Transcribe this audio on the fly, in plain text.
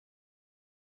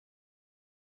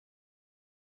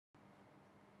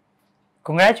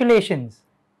Congratulations!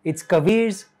 It's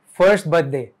Kaveer's first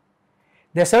birthday.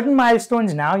 There are certain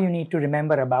milestones now you need to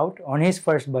remember about on his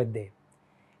first birthday.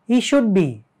 He should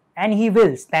be and he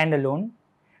will stand alone,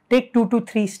 take 2 to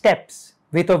 3 steps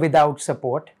with or without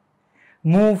support,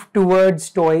 move towards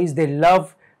toys. They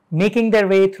love making their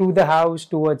way through the house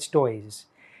towards toys.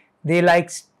 They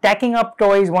like stacking up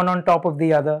toys one on top of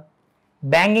the other,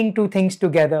 banging 2 things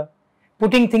together,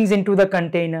 putting things into the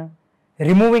container,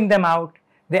 removing them out.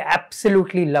 They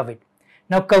absolutely love it.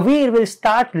 Now Kaveer will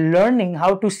start learning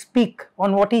how to speak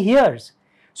on what he hears.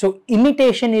 So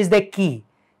imitation is the key.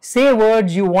 Say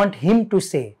words you want him to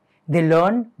say. They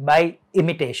learn by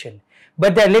imitation.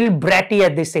 But they're a little bratty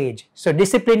at this age. So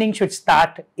disciplining should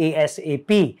start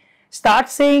ASAP. Start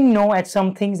saying no at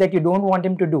some things that you don't want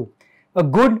him to do. A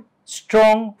good,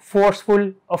 strong,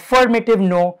 forceful, affirmative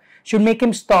no should make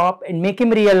him stop and make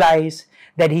him realize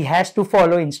that he has to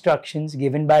follow instructions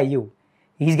given by you.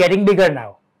 He's getting bigger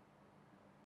now.